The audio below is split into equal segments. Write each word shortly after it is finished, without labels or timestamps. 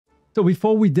So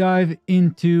before we dive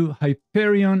into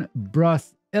Hyperion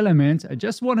Brass Elements, I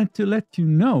just wanted to let you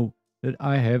know that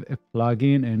I have a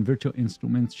plugin and virtual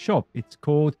instruments shop. It's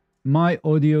called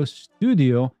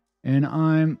myaudio.studio, and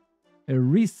I'm a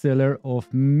reseller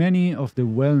of many of the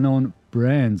well-known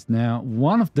brands. Now,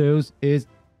 one of those is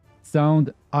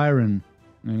Soundiron.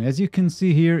 And as you can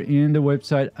see here in the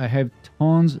website, I have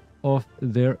tons of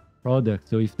their products.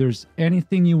 So if there's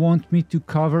anything you want me to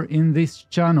cover in this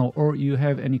channel or you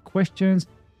have any questions,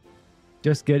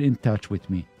 just get in touch with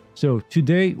me. So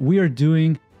today we are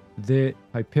doing the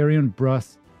Hyperion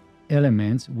Brass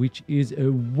Elements, which is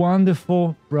a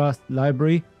wonderful brass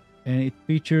library, and it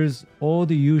features all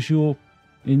the usual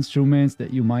instruments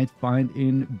that you might find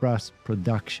in brass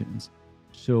productions.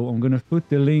 So I'm going to put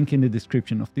the link in the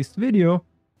description of this video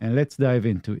and let's dive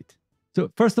into it.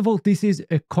 So first of all, this is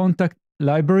a Kontakt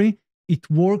library. It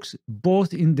works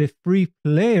both in the free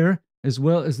player as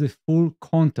well as the full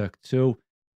Kontakt. So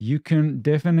you can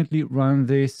definitely run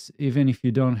this even if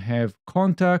you don't have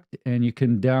Kontakt, and you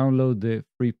can download the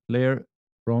free player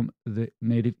from the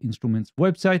Native Instruments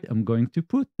website. I'm going to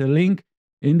put the link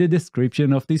in the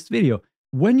description of this video.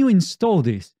 When you install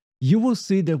this, you will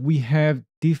see that we have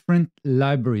different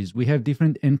libraries. We have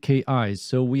different NKIs.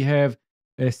 So we have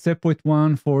a separate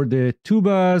one for the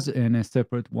tubas and a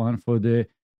separate one for the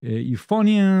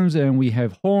euphoniums, and we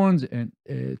have horns and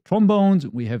trombones,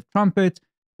 we have trumpets,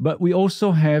 but we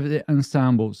also have the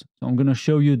ensembles. So I'm going to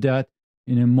show you that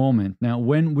in a moment. Now,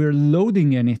 when we're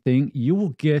loading anything, you will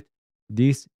get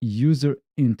this user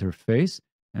interface.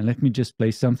 And let me just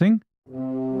play something.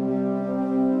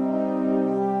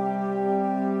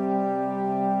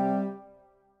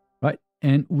 Right,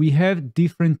 and we have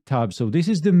different tabs. So this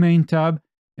is the main tab,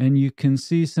 and you can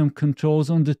see some controls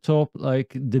on the top,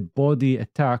 like the body,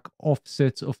 attack,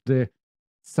 offsets of the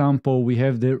sample. We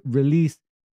have the release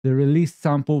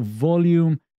sample,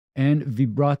 volume, and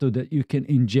vibrato that you can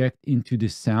inject into the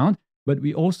sound. But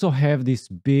we also have this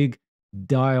big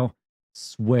dial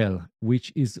swell,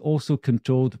 which is also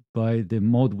controlled by the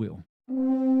mod wheel.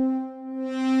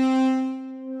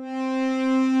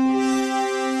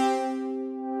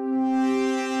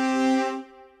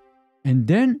 And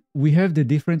then we have the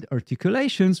different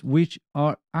articulations, which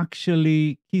are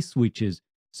actually key switches.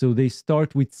 So they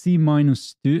start with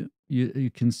C-2. You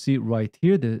can see right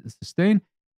here, the sustain,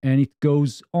 and it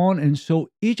goes on. And so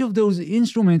each of those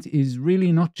instruments is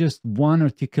really not just one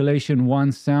articulation,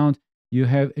 one sound. You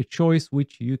have a choice,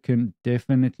 which you can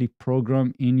definitely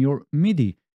program in your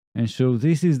MIDI. And so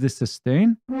this is the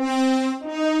sustain.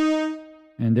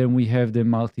 And then we have the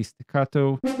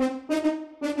multi-staccato.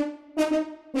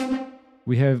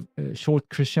 We have a short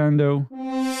crescendo.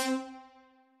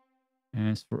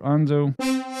 As for Ando.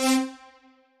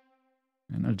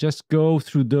 And I'll just go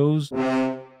through those.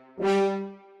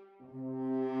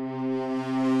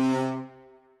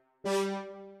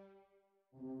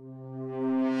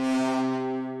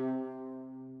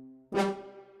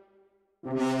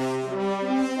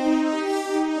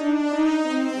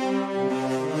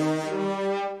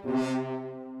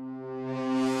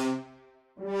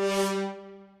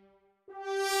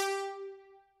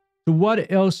 So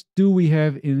what else do we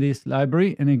have in this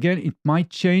library? And again, it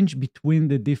might change between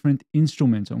the different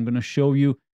instruments. I'm going to show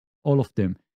you all of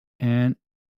them. And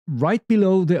right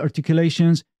below the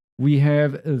articulations, we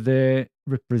have the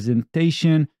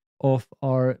representation of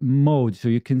our mode. So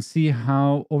you can see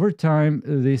how over time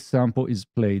this sample is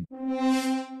played.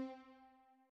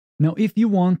 Now, if you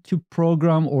want to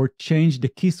program or change the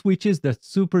key switches, that's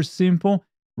super simple.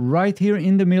 Right here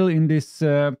in the middle in this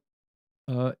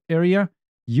area,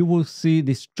 you will see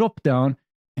this drop down,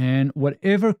 and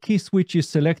whatever key switch is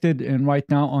selected, and right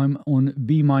now I'm on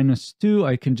B-2,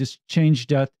 I can just change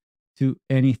that to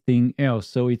anything else.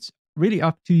 So it's really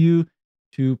up to you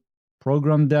to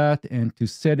program that and to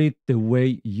set it the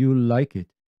way you like it.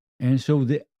 And so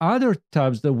the other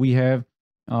tabs that we have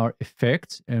are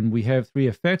effects, and we have 3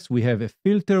 effects. We have a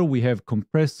filter, we have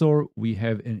compressor, we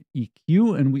have an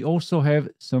EQ, and we also have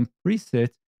some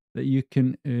presets that you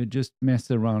can just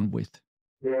mess around with.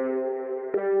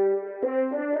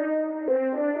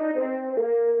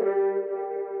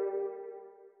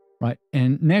 Right,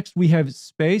 and next we have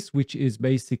space, which is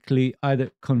basically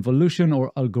either convolution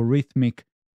or algorithmic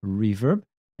reverb,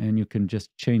 and you can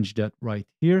just change that right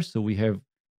here. So we have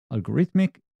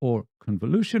algorithmic or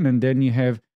convolution, and then you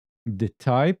have the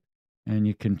type, and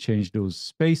you can change those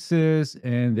spaces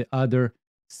and the other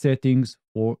settings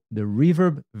for the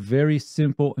reverb. Very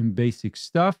simple and basic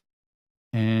stuff.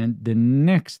 And the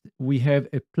next we have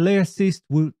a play assist,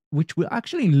 which will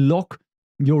actually lock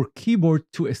your keyboard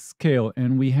to a scale,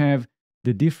 and we have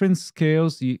the different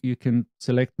scales. You can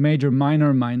select major,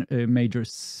 minor, major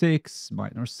 6,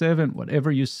 minor 7,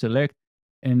 whatever you select.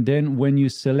 And then when you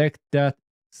select that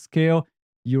scale,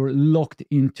 you're locked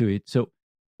into it. So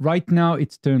right now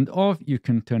it's turned off. You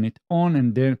can turn it on,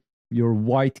 and then your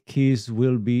white keys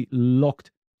will be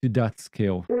locked to that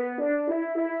scale.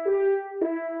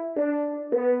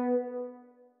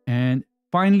 And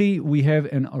finally, we have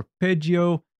an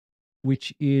arpeggio,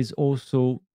 which is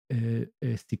also a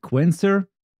sequencer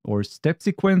or step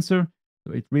sequencer.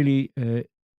 So it really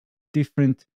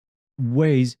different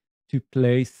ways to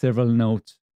play several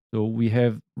notes. So we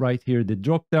have right here the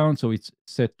drop down, so it's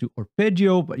set to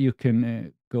arpeggio, but you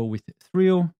can go with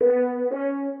thrill.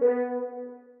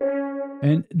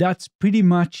 And that's pretty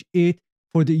much it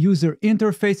for the user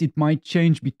interface. It might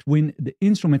change between the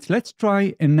instruments. Let's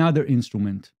try another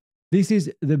instrument. This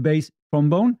is the bass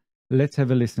trombone. Let's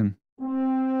have a listen.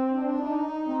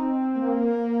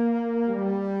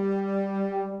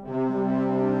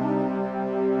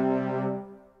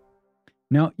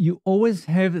 Now, you always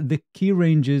have the key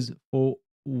ranges for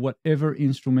whatever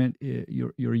instrument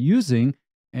you're using,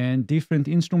 and different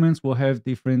instruments will have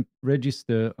different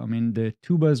register. I mean, the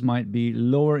tubas might be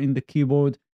lower in the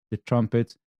keyboard, the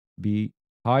trumpets be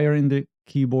higher in the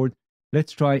keyboard.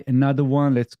 Let's try another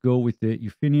one. Let's go with the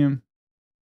euphonium.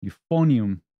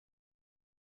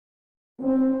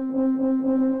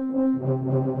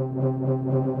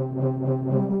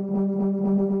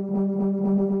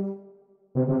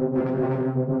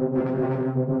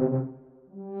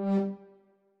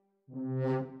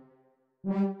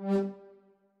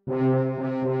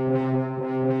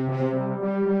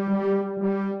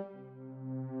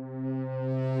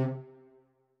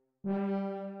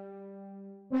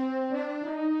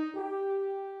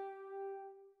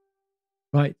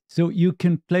 Right, so you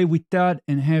can play with that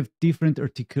and have different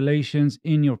articulations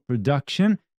in your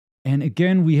production. And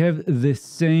again, we have the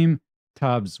same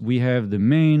tabs. We have the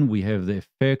main, we have the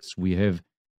effects, we have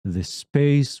the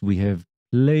space, we have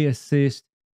play assist,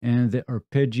 and the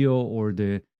arpeggio or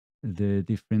the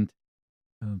different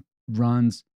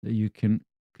runs that you can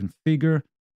configure.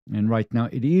 And right now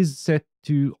it is set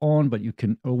to on, but you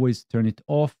can always turn it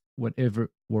off, whatever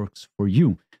works for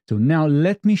you. So now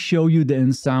let me show you the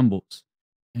ensembles.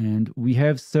 And we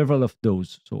have several of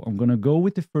those. So I'm going to go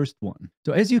with the first one.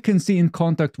 So as you can see in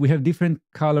Kontakt, we have different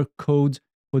color codes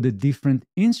for the different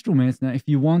instruments. Now, if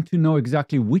you want to know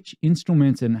exactly which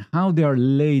instruments and how they are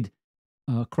laid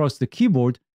across the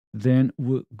keyboard, then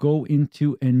we'll go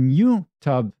into a new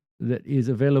tab that is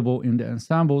available in the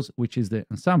ensembles, which is the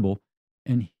ensemble.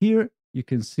 And here you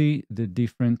can see the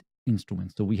different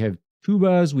instruments. So we have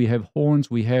tubas, we have horns,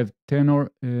 we have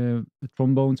tenor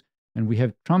trombones, and we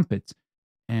have trumpets.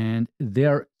 And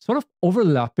they're sort of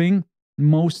overlapping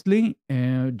mostly,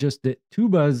 just the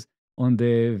tubas on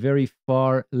the very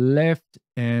far left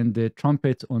and the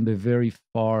trumpets on the very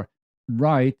far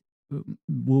right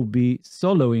will be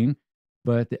soloing,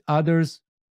 but the others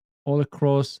all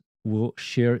across will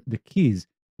share the keys.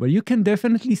 But you can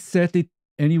definitely set it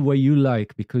any way you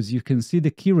like, because you can see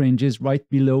the key ranges right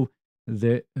below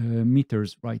the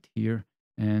meters right here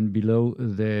and below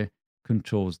the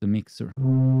controls, the mixer.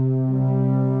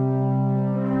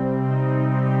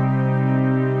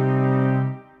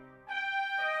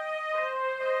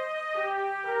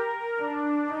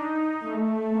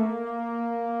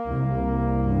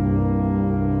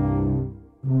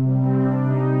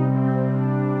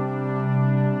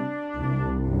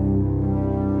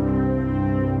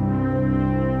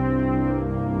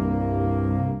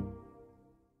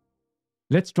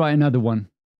 Let's try another one.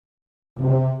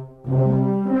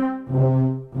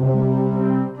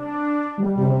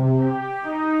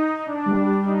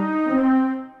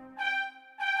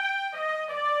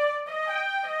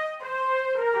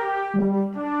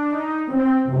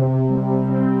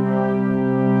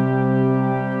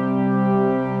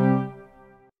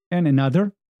 And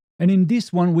another. And in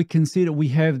this one, we can see that we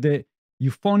have the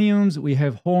euphoniums, we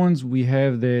have horns, we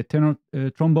have the tenor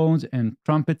trombones and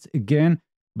trumpets again,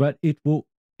 but it will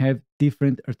have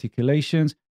different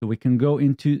articulations. So we can go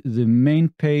into the main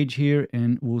page here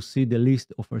and we'll see the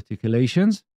list of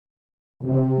articulations.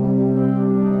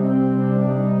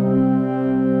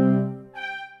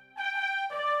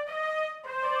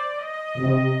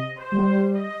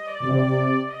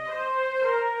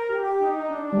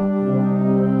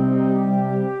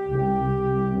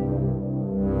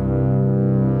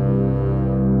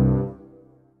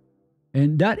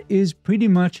 And that is pretty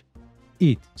much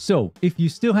it. So if you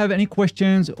still have any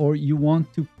questions or you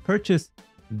want to purchase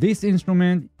this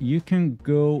instrument, you can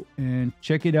go and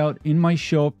check it out in my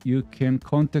shop. You can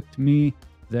contact me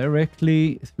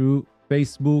directly through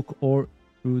Facebook or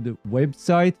through the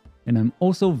website. And I'm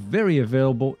also very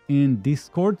available in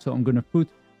Discord. So I'm going to put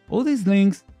all these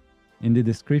links in the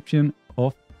description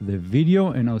of the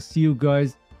video, and I'll see you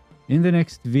guys in the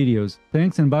next videos.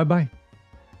 Thanks and bye-bye.